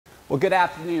Well, good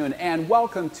afternoon and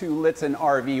welcome to Lichtsinn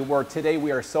RV, where today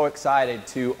we are so excited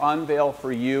to unveil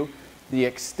for you the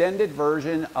extended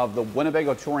version of the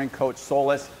Winnebago Touring Coach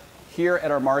Solis here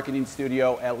at our marketing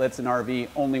studio at Lichtsinn RV,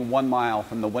 only 1 mile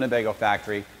from the Winnebago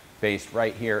factory based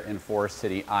right here in Forest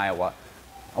City, Iowa.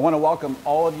 I want to welcome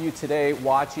all of you today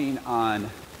watching on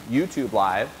YouTube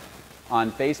Live,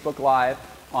 on Facebook Live,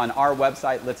 on our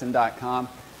website lichtsinn.com,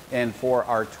 and for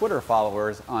our Twitter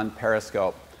followers on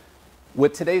Periscope.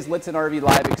 With today's Lichtsinn RV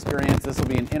Live experience, this will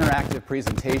be an interactive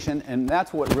presentation, and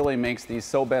that's what really makes these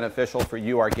so beneficial for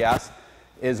you, our guests,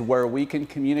 is where we can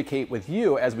communicate with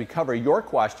you as we cover your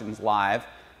questions live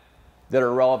that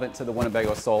are relevant to the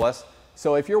Winnebago Solis.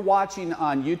 So if you're watching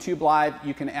on YouTube Live,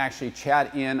 you can actually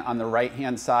chat in on the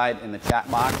right-hand side in the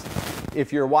chat box.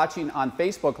 If you're watching on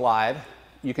Facebook Live,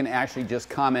 you can actually just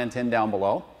comment in down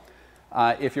below.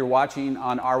 If you're watching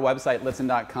on our website,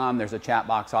 lichtsinn.com, there's a chat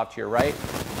box off to your right.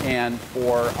 And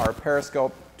for our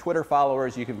Periscope Twitter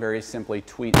followers, you can very simply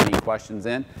tweet any questions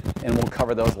in, and we'll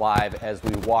cover those live as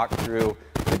we walk through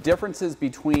the differences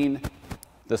between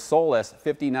the Solis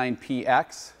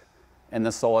 59PX and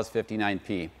the Solis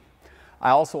 59P.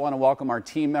 I also want to welcome our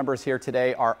team members here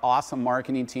today, our awesome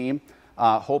marketing team,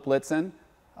 Hope Lichtsinn,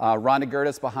 Rhonda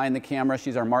Gertis behind the camera,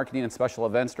 she's our marketing and special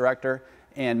events director,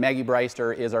 and Maggie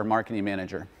Breister is our marketing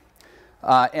manager.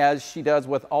 As she does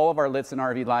with all of our Lichtsinn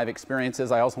RV Live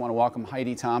experiences, I also want to welcome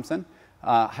Heidi Thompson.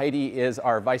 Heidi is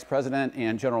our Vice President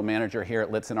and General Manager here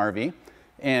at Lichtsinn RV,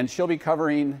 and she'll be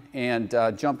covering and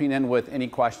jumping in with any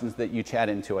questions that you chat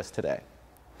into us today.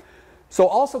 So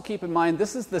also keep in mind,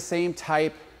 this is the same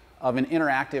type of an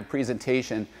interactive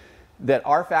presentation that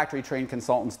our factory trained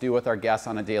consultants do with our guests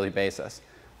on a daily basis.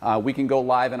 We can go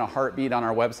live in a heartbeat on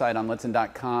our website on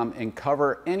lichtsinn.com and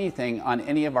cover anything on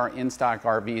any of our in-stock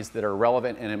RVs that are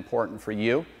relevant and important for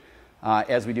you,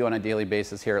 as we do on a daily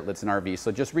basis here at Lichtsinn RV.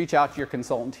 So just reach out to your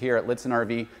consultant here at Lichtsinn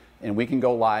RV and we can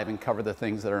go live and cover the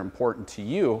things that are important to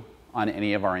you on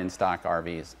any of our in-stock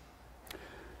RVs.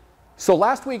 So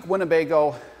last week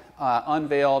Winnebago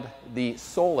unveiled the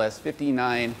Solis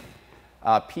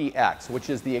 59PX, which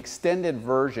is the extended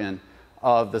version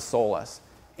of the Solis.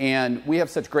 And we have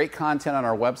such great content on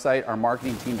our website. Our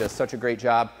marketing team does such a great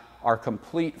job. Our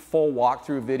complete full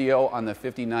walkthrough video on the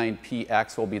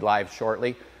 59PX will be live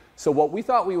shortly. So what we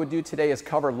thought we would do today is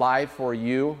cover live for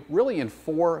you, really in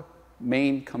 4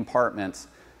 main compartments,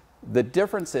 the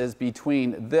differences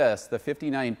between this, the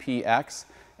 59PX,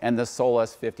 and the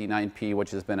Solis 59P,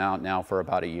 which has been out now for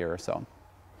about a year or so.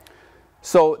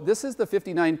 So this is the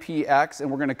 59PX, and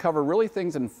we're going to cover really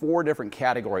things in 4 different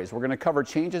categories. We're going to cover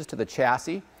changes to the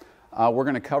chassis. We're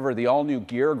going to cover the all-new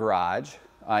gear garage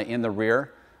in the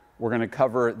rear. We're going to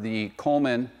cover the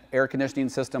Coleman air conditioning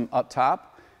system up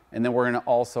top. And then we're going to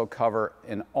also cover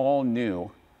an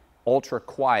all-new,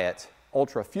 ultra-quiet,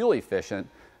 ultra-fuel-efficient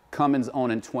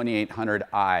CumminsOnan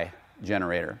 2800i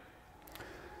generator.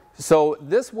 So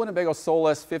this Winnebago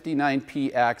Solis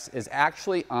 59PX is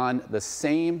actually on the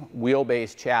same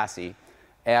wheelbase chassis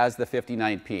as the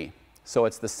 59P. So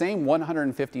it's the same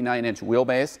 159-inch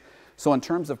wheelbase. So in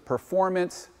terms of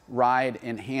performance, ride,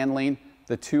 and handling,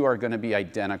 the two are going to be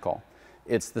identical.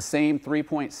 It's the same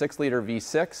 3.6-liter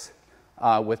V6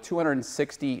 with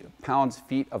 260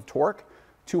 pounds-feet of torque,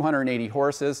 280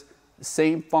 horses,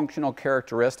 same functional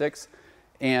characteristics.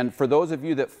 And for those of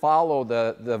you that follow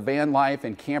the van life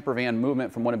and camper van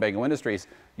movement from Winnebago Industries,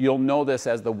 you'll know this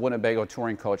as the Winnebago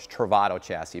Touring Coach Travato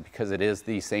chassis because it is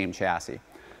the same chassis.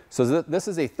 So this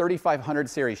is a 3500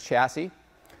 series chassis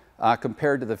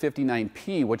compared to the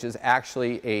 59P, which is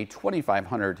actually a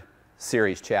 2500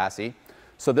 series chassis.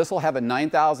 So this will have a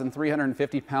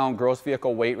 9,350 pound gross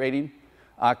vehicle weight rating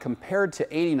compared to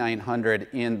 8,900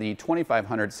 in the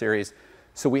 2500 series.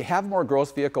 So we have more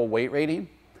gross vehicle weight rating.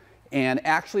 And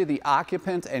actually the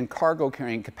occupant and cargo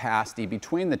carrying capacity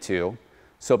between the two,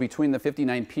 so between the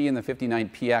 59P and the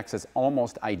 59PX, is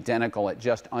almost identical at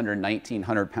just under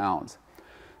 1,900 pounds.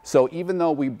 So even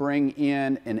though we bring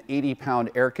in an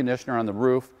 80-pound air conditioner on the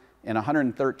roof and a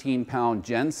 113-pound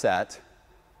genset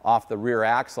off the rear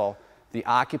axle, the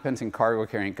occupant and cargo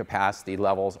carrying capacity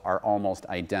levels are almost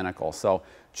identical. So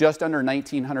just under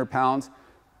 1,900 pounds.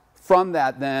 From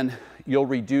that then, you'll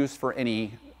reduce for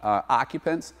any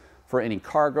occupants, for any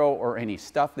cargo or any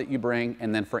stuff that you bring,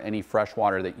 and then for any fresh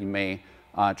water that you may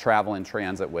travel in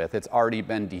transit with. It's already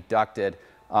been deducted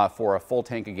for a full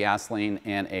tank of gasoline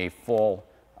and a full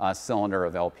cylinder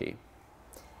of LP.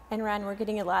 And Ron, we're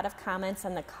getting a lot of comments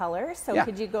on the color, so yeah.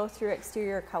 Could you go through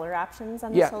exterior color options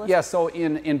on the Solis? Yeah, so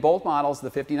in both models, the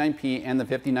 59P and the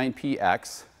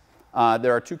 59PX,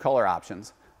 there are 2 color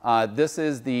options. This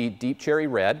is the deep cherry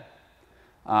red.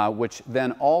 which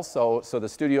then also, so the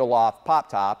Studio Loft pop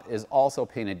top is also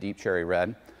painted deep cherry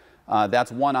red.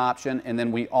 That's one option, and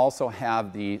then we also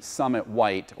have the Summit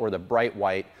White, or the Bright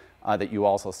White, that you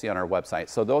also see on our website.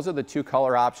 So those are the two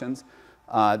color options.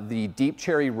 The deep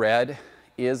cherry red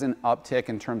is an uptick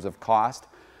in terms of cost.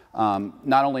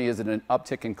 Not only is it an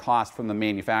uptick in cost from the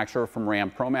manufacturer, from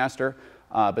Ram ProMaster,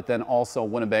 but then also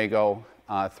Winnebago,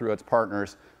 through its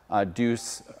partners, do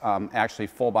actually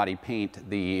full body paint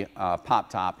the pop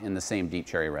top in the same deep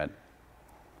cherry red.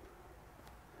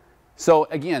 So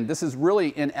again, this is really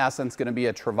in essence going to be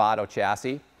a Travato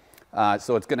chassis.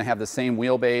 So it's going to have the same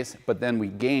wheelbase, but then we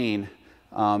gain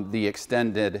the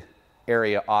extended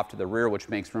area off to the rear, which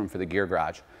makes room for the gear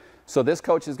garage. So this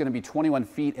coach is going to be 21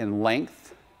 feet in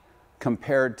length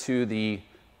compared to the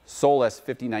Solis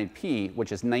 59P,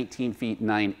 which is 19 feet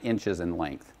 9 inches in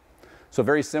length. So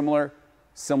very similar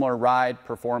ride,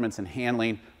 performance, and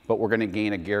handling, but we're going to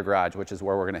gain a gear garage, which is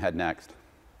where we're going to head next.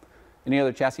 Any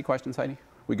other chassis questions, Heidi?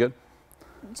 We good?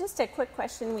 Just a quick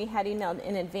question we had emailed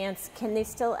in advance. Can they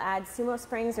still add sumo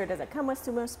springs, or does it come with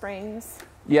sumo springs?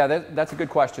 Yeah, that's a good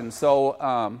question.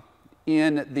 So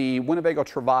in the Winnebago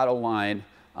Travato line,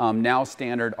 now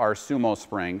standard are sumo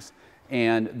springs,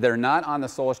 and they're not on the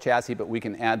Solis chassis, but we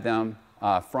can add them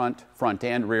front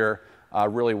and rear,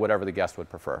 really whatever the guest would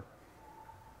prefer.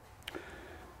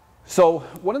 So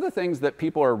one of the things that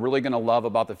people are really going to love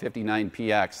about the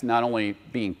 59PX, not only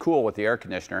being cool with the air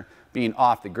conditioner, being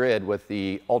off the grid with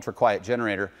the ultra quiet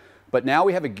generator, but now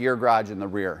we have a gear garage in the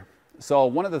rear. So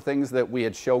one of the things that we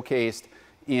had showcased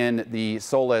in the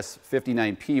Solis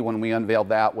 59P when we unveiled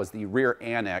that was the rear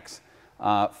annex,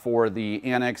 for the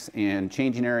annex and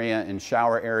changing area and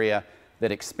shower area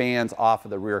that expands off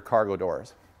of the rear cargo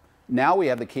doors. Now we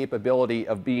have the capability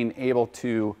of being able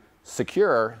to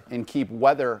secure and keep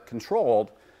weather controlled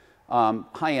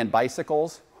high-end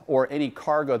bicycles or any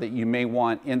cargo that you may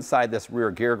want inside this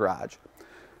rear gear garage.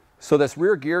 So this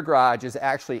rear gear garage is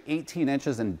actually 18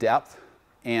 inches in depth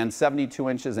and 72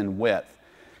 inches in width.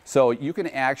 So you can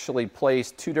actually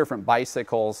place two different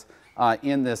bicycles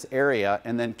in this area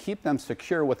and then keep them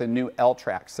secure with a new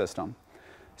L-Track system.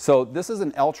 So this is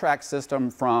an L-Track system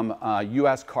from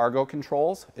US Cargo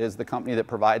Controls, is the company that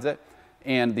provides it.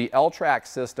 And the L-Track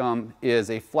system is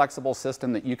a flexible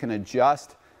system that you can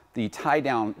adjust the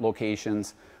tie-down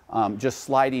locations just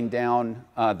sliding down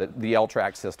the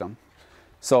L-Track system.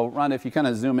 So Ron, if you kind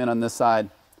of zoom in on this side,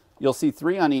 you'll see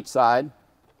 3 on each side,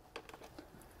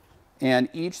 and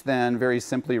each then very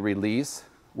simply release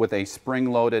with a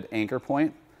spring-loaded anchor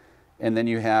point, and then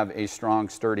you have a strong,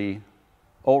 sturdy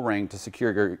O-ring to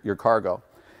secure your cargo.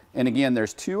 And again,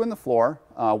 there's 2 in the floor,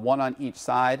 1 on each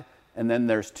side, and then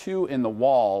there's 2 in the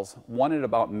walls, 1 at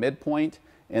about midpoint,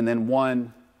 and then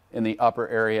 1 in the upper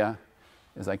area.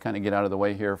 As I kind of get out of the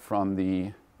way here from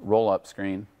the roll-up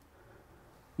screen,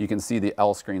 you can see the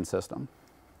L-screen system.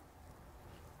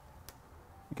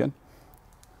 Good?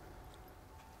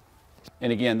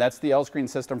 And again, that's the L-screen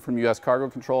system from US Cargo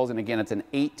Controls, and again, it's an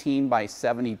 18 by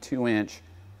 72 inch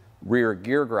rear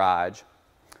gear garage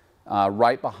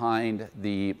right behind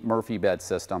the Murphy bed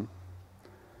system.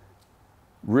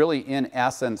 Really, in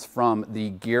essence, from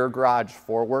the gear garage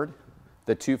forward,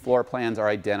 the 2 floor plans are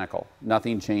identical.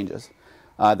 Nothing changes.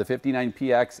 The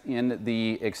 59PX in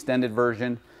the extended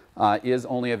version is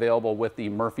only available with the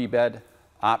Murphy bed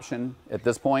option at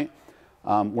this point.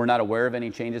 We're not aware of any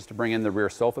changes to bring in the rear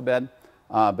sofa bed,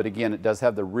 but again, it does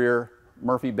have the rear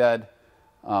Murphy bed,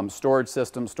 storage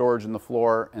system, storage in the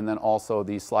floor, and then also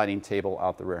the sliding table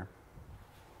out the rear.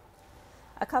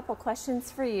 A couple questions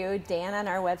for you. Dan on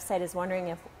our website is wondering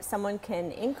if someone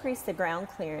can increase the ground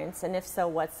clearance, and if so,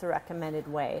 what's the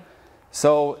recommended way?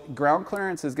 So ground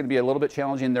clearance is going to be a little bit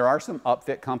challenging. There are some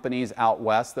upfit companies out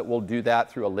west that will do that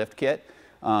through a lift kit.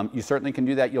 You certainly can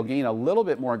do that. You'll gain a little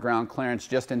bit more ground clearance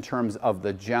just in terms of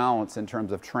the jounce, in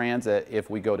terms of transit,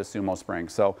 if we go to sumo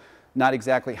springs. So not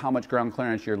exactly how much ground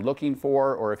clearance you're looking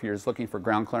for, or if you're just looking for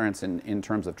ground clearance in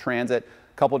terms of transit.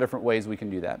 A couple different ways we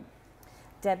can do that.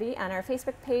 Debbie on our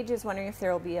Facebook page is wondering if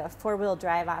there will be a 4-wheel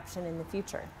drive option in the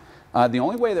future. The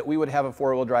only way that we would have a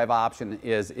 4-wheel drive option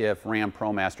is if Ram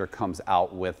ProMaster comes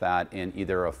out with that in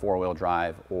either a 4-wheel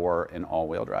drive or an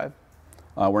all-wheel drive.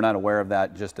 We're not aware of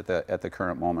that just at the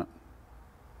current moment.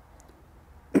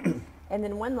 And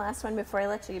then one last one before I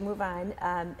let you move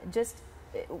on. Just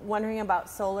wondering about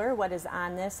solar, what is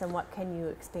on this and what can you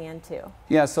expand to?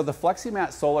 Yeah, so the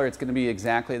FlexiMat Solar, it's going to be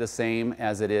exactly the same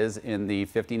as it is in the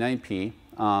 59P.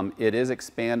 It is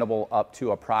expandable up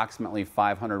to approximately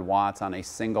 500 watts on a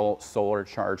single solar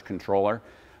charge controller.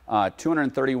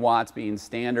 230 watts being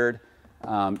standard,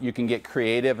 You can get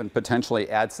creative and potentially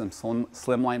add some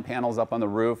slimline panels up on the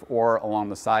roof or along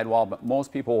the sidewall, but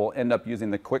most people will end up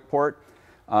using the quick port,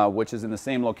 which is in the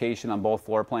same location on both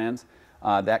floor plans.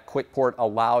 That quick port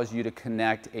allows you to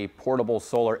connect a portable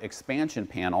solar expansion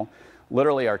panel,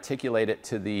 literally articulate it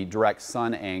to the direct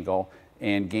sun angle,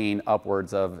 and gain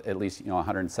upwards of at least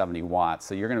 170 watts.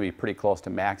 So you're going to be pretty close to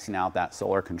maxing out that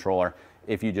solar controller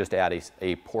if you just add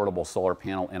a portable solar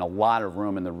panel and a lot of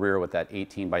room in the rear with that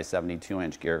 18 by 72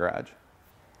 inch gear garage.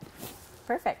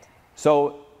 Perfect.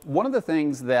 So one of the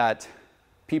things that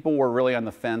people were really on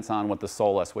the fence on with the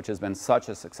Solis, which has been such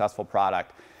a successful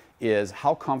product, is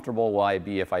how comfortable will I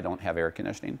be if I don't have air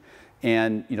conditioning?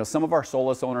 And some of our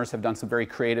Solis owners have done some very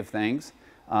creative things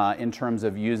in terms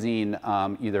of using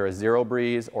either a zero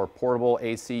breeze or portable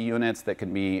AC units that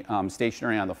can be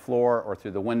stationary on the floor or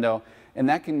through the window, and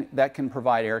that can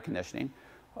provide air conditioning.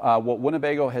 What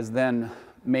Winnebago has then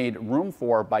made room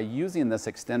for by using this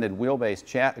extended wheelbase,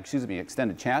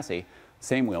 extended chassis,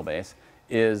 same wheelbase,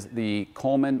 is the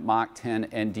Coleman Mach 10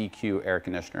 NDQ air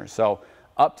conditioner. So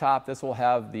up top, this will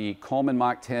have the Coleman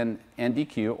Mach 10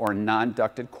 NDQ, or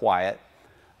non-ducted quiet.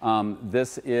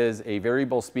 This is a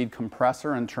variable speed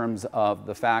compressor in terms of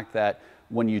the fact that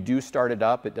when you do start it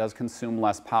up, it does consume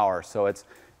less power. So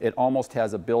it almost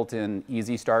has a built-in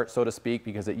easy start, so to speak,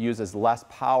 because it uses less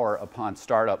power upon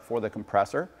startup for the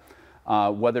compressor,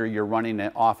 whether you're running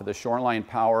it off of the Shoreline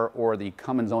power or the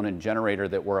CumminsOnan generator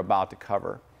that we're about to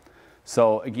cover.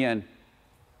 So again,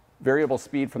 variable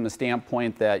speed from the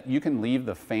standpoint that you can leave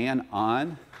the fan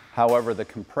on, however, the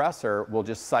compressor will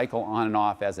just cycle on and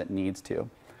off as it needs to.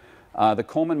 The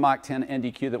Coleman Mach 10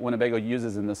 NDQ that Winnebago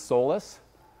uses in the Solis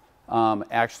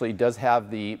actually does have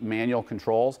the manual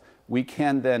controls. We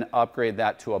can then upgrade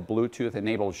that to a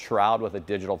Bluetooth-enabled shroud with a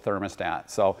digital thermostat.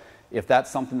 So if that's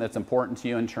something that's important to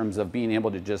you in terms of being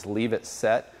able to just leave it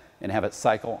set and have it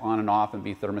cycle on and off and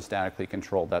be thermostatically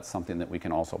controlled, that's something that we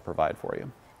can also provide for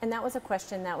you. And that was a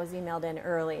question that was emailed in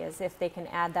early, is if they can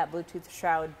add that Bluetooth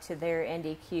shroud to their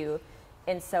NDQ.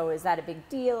 And so is that a big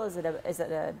deal? Is it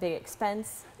a big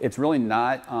expense? It's really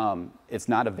not, it's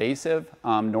not evasive,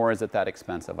 nor is it that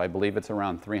expensive. I believe it's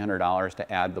around $300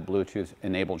 to add the Bluetooth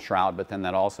enabled shroud, but then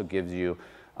that also gives you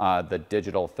the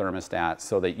digital thermostat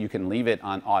so that you can leave it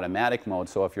on automatic mode.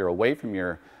 So if you're away from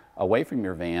your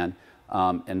van,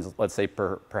 and let's say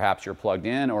perhaps you're plugged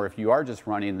in, or if you are just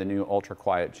running the new ultra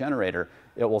quiet generator,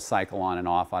 it will cycle on and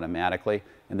off automatically.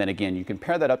 And then again, you can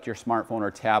pair that up to your smartphone or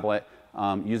tablet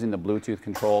using the Bluetooth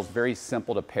controls. Very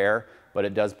simple to pair, but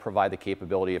it does provide the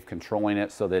capability of controlling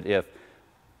it so that if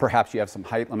perhaps you have some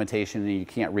height limitation and you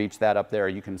can't reach that up there,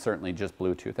 you can certainly just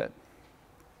Bluetooth it.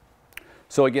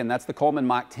 So again, that's the Coleman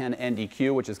Mach 10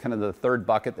 NDQ, which is kind of the third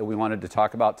bucket that we wanted to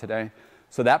talk about today.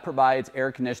 So that provides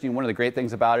air conditioning. One of the great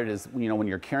things about it is, when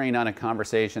you're carrying on a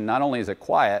conversation, not only is it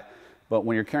quiet, but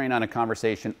when you're carrying on a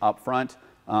conversation up front,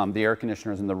 the air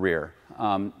conditioner is in the rear.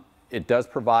 It does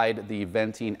provide the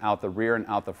venting out the rear and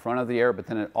out the front of the air, but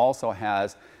then it also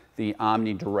has the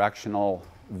omnidirectional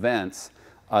vents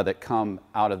that come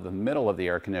out of the middle of the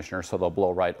air conditioner, so they'll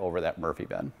blow right over that Murphy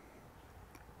bed.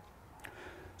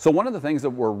 So one of the things that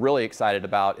we're really excited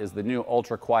about is the new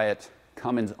ultra quiet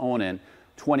CumminsOnan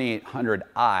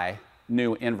 2800i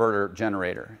new inverter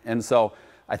generator. And so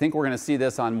I think we're going to see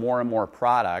this on more and more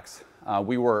products.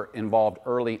 We were involved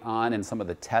early on in some of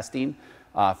the testing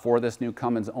for this new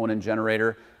CumminsOnan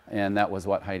generator, and that was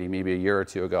what, Heidi, maybe a year or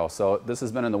two ago. So this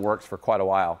has been in the works for quite a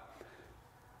while.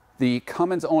 The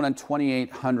CumminsOnan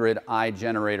 2800i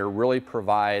generator really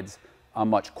provides a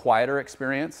much quieter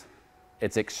experience.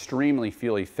 It's extremely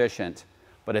fuel efficient,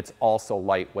 but it's also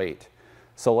lightweight.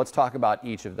 So let's talk about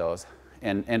each of those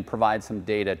and provide some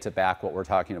data to back what we're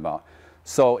talking about.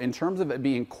 So in terms of it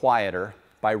being quieter,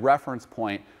 by reference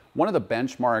point, one of the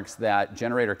benchmarks that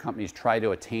generator companies try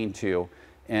to attain to,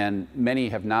 and many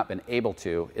have not been able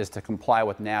to, is to comply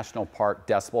with national park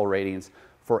decibel ratings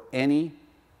for any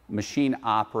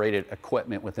machine-operated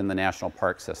equipment within the national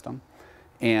park system.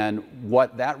 And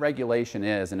what that regulation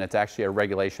is, and it's actually a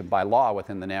regulation by law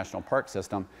within the national park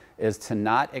system, is to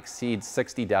not exceed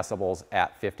 60 decibels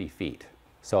at 50 feet.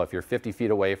 So if you're 50 feet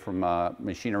away from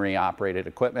machinery-operated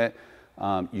equipment,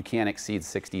 you can't exceed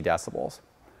 60 decibels.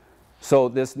 So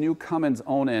this new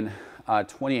CumminsOnan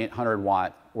 2800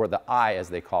 watt, or the I as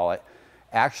they call it,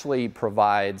 actually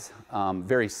provides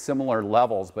very similar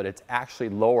levels, but it's actually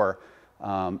lower.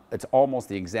 It's almost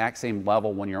the exact same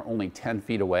level when you're only 10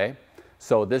 feet away.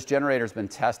 So this generator has been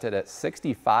tested at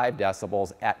 65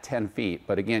 decibels at 10 feet.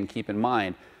 But again, keep in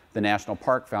mind, the National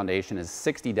Park Foundation is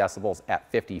 60 decibels at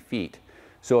 50 feet.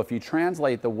 So if you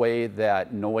translate the way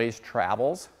that noise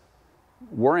travels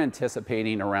we're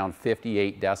anticipating around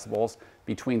 58 decibels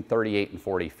between 38 and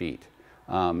 40 feet.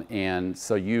 And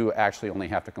so you actually only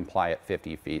have to comply at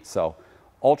 50 feet. So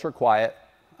ultra quiet.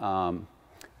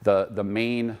 The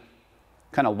main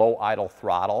kind of low idle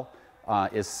throttle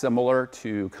is similar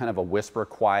to kind of a whisper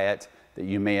quiet that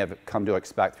you may have come to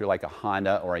expect through like a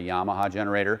Honda or a Yamaha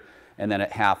generator. And then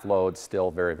at half load,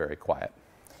 still very, very quiet.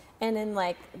 And then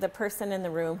like the person in the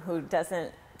room who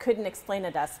couldn't explain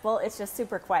a decibel, it's just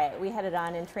super quiet. We had it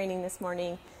on in training this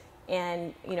morning,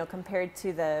 and you know, compared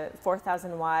to the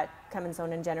 4,000 watt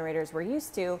CumminsOnan generators we're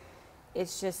used to,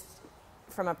 it's just,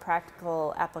 from a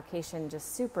practical application,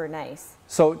 just super nice.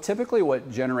 So typically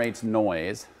what generates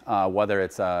noise, whether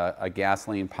it's a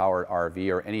gasoline powered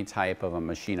RV or any type of a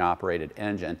machine operated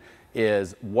engine,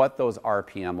 is what those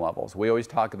RPM levels. We always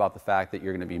talk about the fact that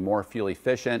you're going to be more fuel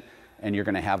efficient and you're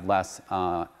going to have less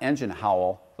engine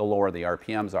howl the lower the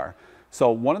RPMs are.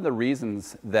 So one of the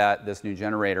reasons that this new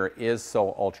generator is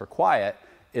so ultra quiet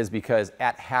is because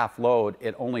at half load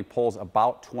it only pulls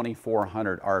about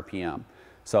 2,400 RPM.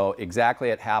 So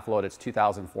exactly at half load it's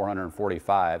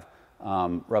 2,445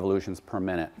 revolutions per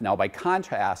minute. Now by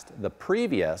contrast, the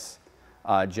previous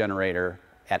generator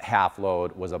at half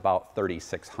load was about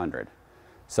 3,600.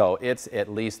 So it's at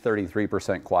least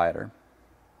 33% quieter.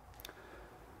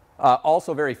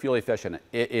 Also very fuel efficient.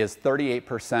 It is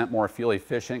 38% more fuel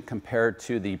efficient compared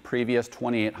to the previous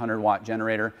 2,800 watt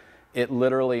generator. It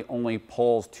literally only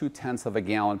pulls 0.2 of a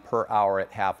gallon per hour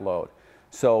at half load.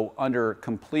 So under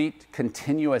complete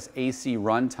continuous AC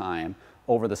runtime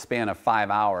over the span of 5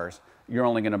 hours, you're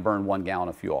only going to burn 1 gallon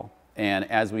of fuel. And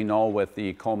as we know with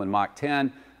the Coleman Mach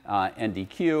 10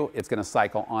 NDQ, it's going to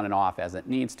cycle on and off as it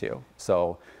needs to.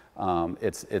 So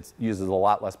it uses a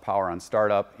lot less power on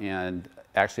startup, and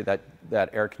actually that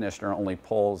air conditioner only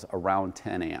pulls around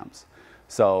 10 amps.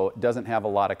 So it doesn't have a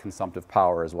lot of consumptive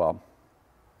power as well.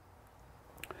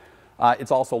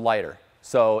 It's also lighter.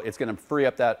 So it's going to free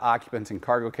up that occupants and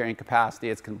cargo carrying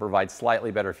capacity. It's going to provide slightly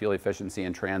better fuel efficiency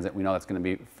in transit. We know that's going to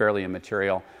be fairly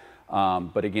immaterial.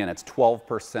 But again, it's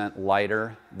 12%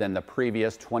 lighter than the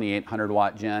previous 2,800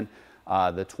 watt gen.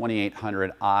 The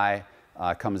 2800i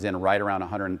comes in right around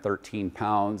 113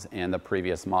 pounds, and the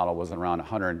previous model was around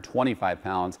 125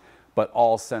 pounds, but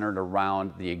all centered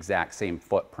around the exact same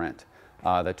footprint.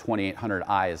 The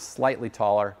 2800i is slightly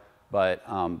taller, but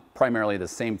primarily the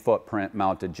same footprint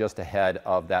mounted just ahead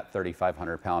of that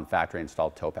 3,500 pound factory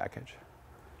installed tow package.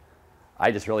 I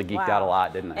just really geeked out a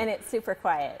lot, didn't I? And it's super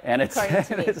quiet. And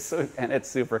it's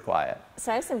super quiet.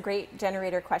 So I have some great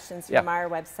generator questions from our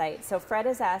website. So Fred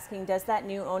is asking, does that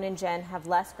new Onan gen have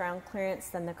less ground clearance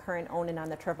than the current Onan on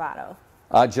the Travato?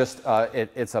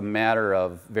 It's a matter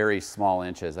of very small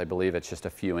inches. I believe it's just a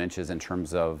few inches in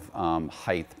terms of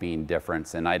height being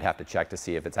difference, and I'd have to check to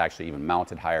see if it's actually even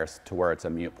mounted higher to where it's a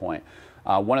mute point.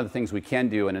 One of the things we can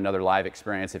do in another live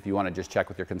experience, if you want to just check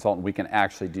with your consultant, we can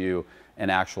actually do an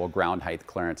actual ground height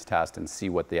clearance test and see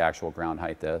what the actual ground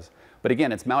height is. But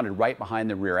again, it's mounted right behind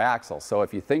the rear axle. So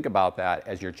if you think about that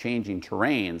as you're changing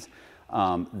terrains,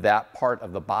 that part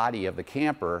of the body of the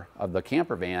camper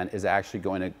van is actually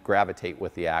going to gravitate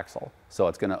with the axle. So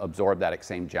it's going to absorb that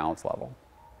same jounce level.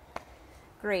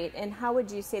 Great. And how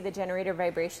would you say the generator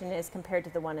vibration is compared to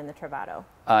the one in the Travato?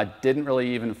 Didn't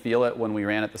really even feel it when we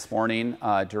ran it this morning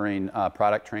during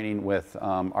product training with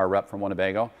our rep from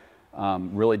Winnebago.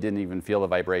 Really didn't even feel the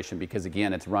vibration because,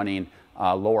 again, it's running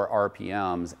lower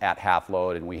RPMs at half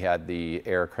load, and we had the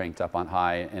air cranked up on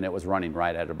high, and it was running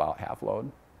right at about half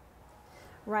load.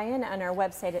 Ryan on our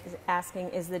website is asking,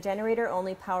 is the generator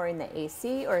only powering the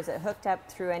AC, or is it hooked up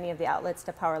through any of the outlets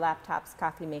to power laptops,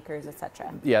 coffee makers,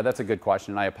 etc.? Yeah, that's a good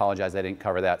question. I apologize I didn't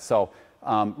cover that. So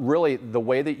really the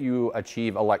way that you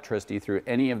achieve electricity through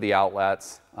any of the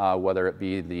outlets, whether it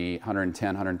be the 110,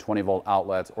 120 volt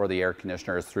outlets or the air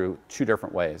conditioner, is through two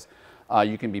different ways.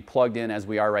 You can be plugged in as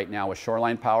we are right now with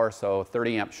shoreline power, so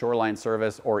 30 amp shoreline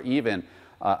service, or even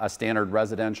a standard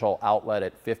residential outlet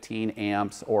at 15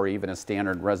 amps, or even a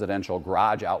standard residential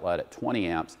garage outlet at 20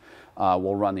 amps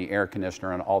will run the air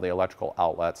conditioner and all the electrical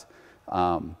outlets.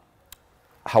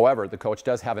 However, the coach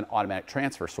does have an automatic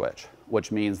transfer switch,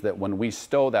 which means that when we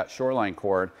stow that shoreline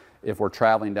cord, if we're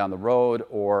traveling down the road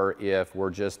or if we're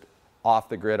just off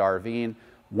the grid RVing,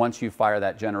 once you fire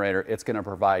that generator, it's going to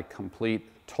provide complete,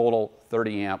 total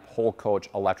 30 amp whole coach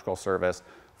electrical service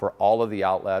for all of the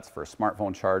outlets, for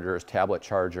smartphone chargers, tablet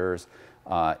chargers,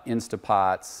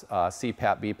 Instapots,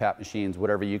 CPAP, BPAP machines,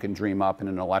 whatever you can dream up in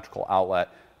an electrical outlet,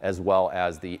 as well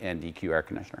as the NDQ air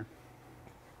conditioner.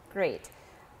 Great.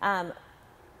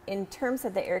 In terms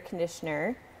of the air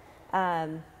conditioner,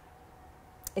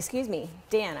 excuse me,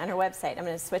 Dan, on our website, I'm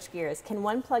going to switch gears. Can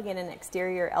one plug in an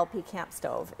exterior LP camp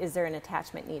stove? Is there an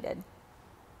attachment needed?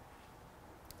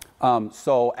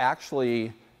 So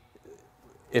actually,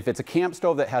 if it's a camp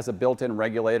stove that has a built-in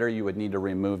regulator, you would need to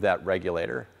remove that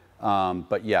regulator.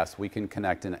 But yes, we can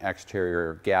connect an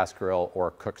exterior gas grill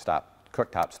or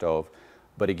cooktop stove.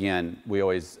 But again, we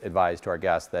always advise to our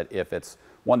guests that if it's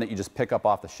one that you just pick up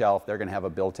off the shelf, they're going to have a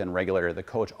built-in regulator. The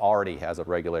coach already has a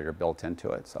regulator built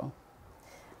into it. So,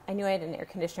 I knew I had an air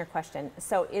conditioner question.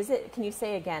 So is it, can you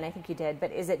say again, I think you did,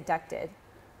 but is it ducted?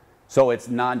 So it's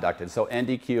non-ducted. So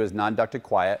NDQ is non-ducted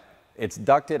quiet. It's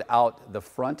ducted out the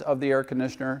front of the air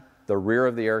conditioner, the rear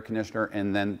of the air conditioner,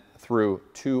 and then through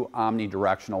 2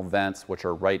 omnidirectional vents, which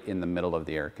are right in the middle of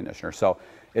the air conditioner. So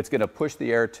it's going to push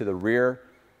the air to the rear,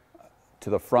 to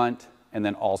the front, and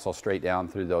then also straight down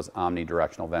through those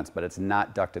omnidirectional vents. But it's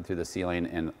not ducted through the ceiling,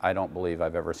 and I don't believe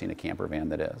I've ever seen a camper van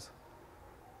that is.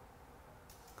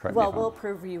 Correct me if I'm wrong. We'll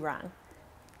prove you wrong.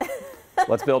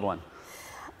 Let's build one.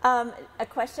 A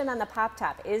question on the pop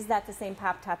top. Is that the same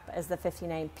pop top as the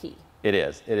 59P? It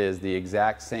is. It is the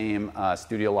exact same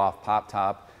Studio Loft pop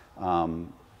top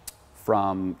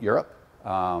from Europe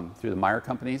through the Meyer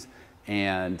companies,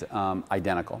 and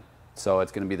identical. So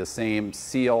it's going to be the same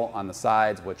seal on the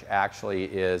sides, which actually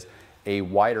is a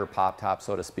wider pop top,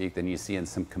 so to speak, than you see in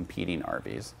some competing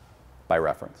RVs by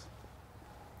reference.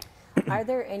 Are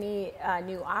there any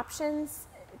new options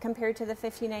compared to the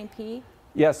 59P?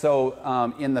 Yeah,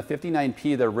 so in the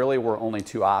 59P, there really were only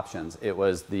 2 options. It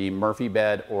was the Murphy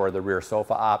bed or the rear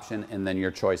sofa option, and then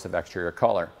your choice of exterior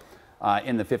color.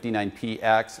 In the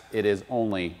 59PX, it is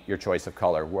only your choice of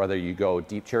color, whether you go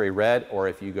deep cherry red or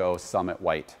if you go summit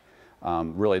white.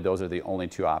 Really, those are the only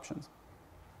 2 options.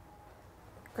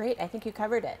 Great, I think you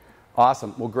covered it.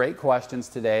 Awesome. Well, great questions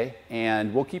today,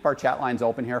 and we'll keep our chat lines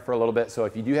open here for a little bit. So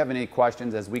if you do have any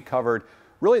questions, as we covered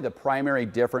really the primary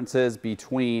differences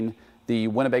between the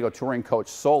Winnebago Touring Coach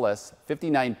Solis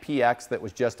 59PX that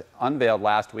was just unveiled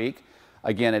last week.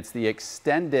 Again, it's the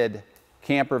extended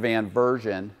camper van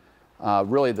version,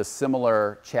 really the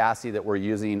similar chassis that we're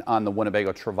using on the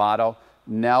Winnebago Travato,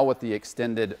 now with the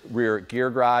extended rear gear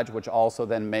garage, which also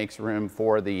then makes room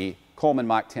for the Coleman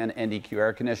Mach 10 NDQ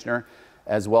air conditioner,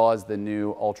 as well as the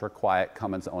new ultra quiet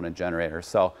CumminsOnan generator.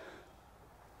 So,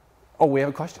 oh, we have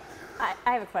a question.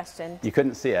 I have a question. You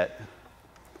couldn't see it,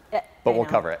 but we'll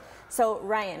cover it. So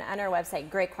Ryan, on our website,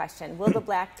 great question. Will the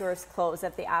black doors close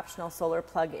if the optional solar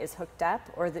plug is hooked up,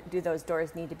 or do those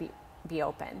doors need to be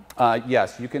open?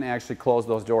 Yes, you can actually close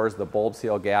those doors. The bulb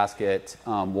seal gasket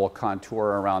will contour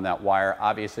around that wire.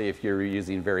 Obviously, if you're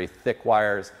using very thick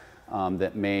wires,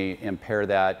 that may impair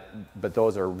that, but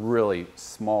those are really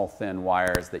small, thin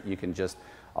wires that you can just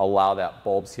allow that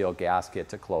bulb seal gasket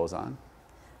to close on.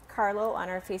 Carlo on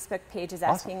our Facebook page is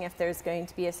asking if there's going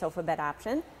to be a sofa bed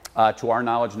option. To our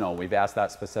knowledge, no. We've asked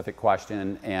that specific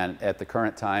question, and at the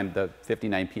current time, the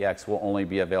 59PX will only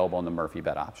be available in the Murphy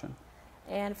bed option.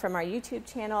 And from our YouTube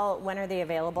channel, when are they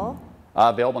available?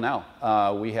 Available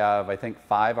now. We have, I think,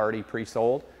 5 already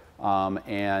pre-sold,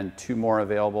 and 2 more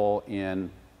available in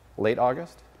late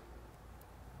August?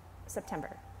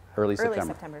 September. Early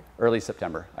September. Early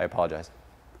September. I apologize.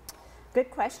 Good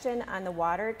question on the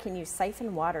water. Can you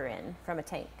siphon water in from a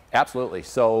tank? Absolutely.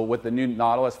 So with the new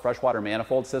Nautilus freshwater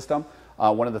manifold system,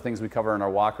 one of the things we cover in our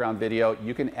walk-around video,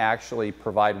 you can actually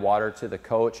provide water to the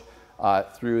coach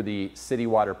through the city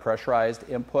water pressurized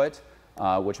input,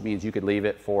 which means you could leave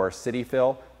it for city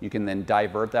fill. You can then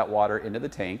divert that water into the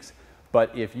tanks.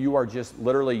 But if you are just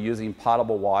literally using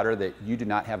potable water that you do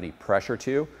not have any pressure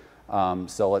to,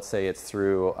 so let's say it's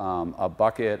through a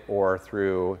bucket or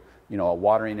through a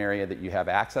watering area that you have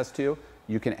access to,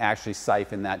 you can actually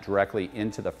siphon that directly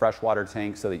into the freshwater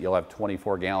tank so that you'll have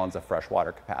 24 gallons of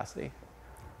freshwater capacity.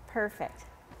 Perfect.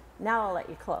 Now I'll let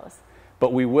you close.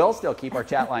 But we will still keep our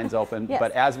chat lines open. Yes.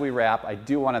 But as we wrap, I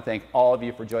do want to thank all of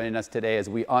you for joining us today as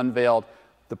we unveiled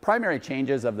the primary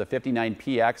changes of the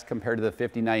 59PX compared to the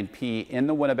 59P in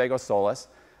the Winnebago Solis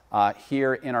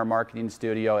here in our marketing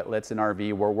studio at Lichtsinn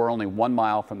RV, where we're only 1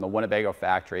 mile from the Winnebago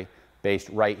factory, based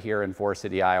right here in Forest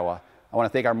City, Iowa. I want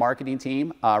to thank our marketing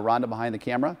team, Rhonda behind the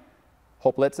camera,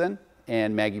 Hope Lichtsinn,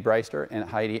 and Maggie Breister, and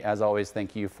Heidi, as always,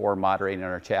 thank you for moderating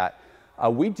our chat.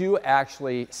 We do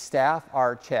actually staff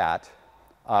our chat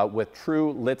with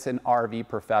true Lichtsinn RV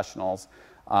professionals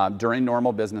during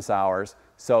normal business hours.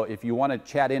 So if you want to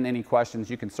chat in any questions,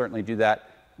 you can certainly do that.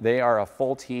 They are a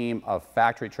full team of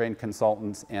factory-trained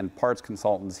consultants and parts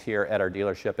consultants here at our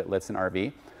dealership at Lichtsinn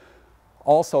RV.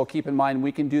 Also, keep in mind,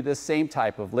 we can do this same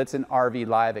type of Lichtsinn RV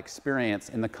live experience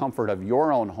in the comfort of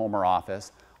your own home or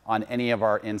office on any of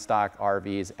our in-stock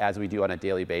RVs as we do on a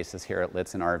daily basis here at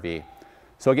Lichtsinn RV.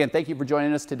 So again, thank you for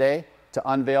joining us today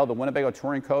to unveil the Winnebago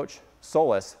Touring Coach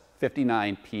Solis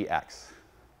 59PX.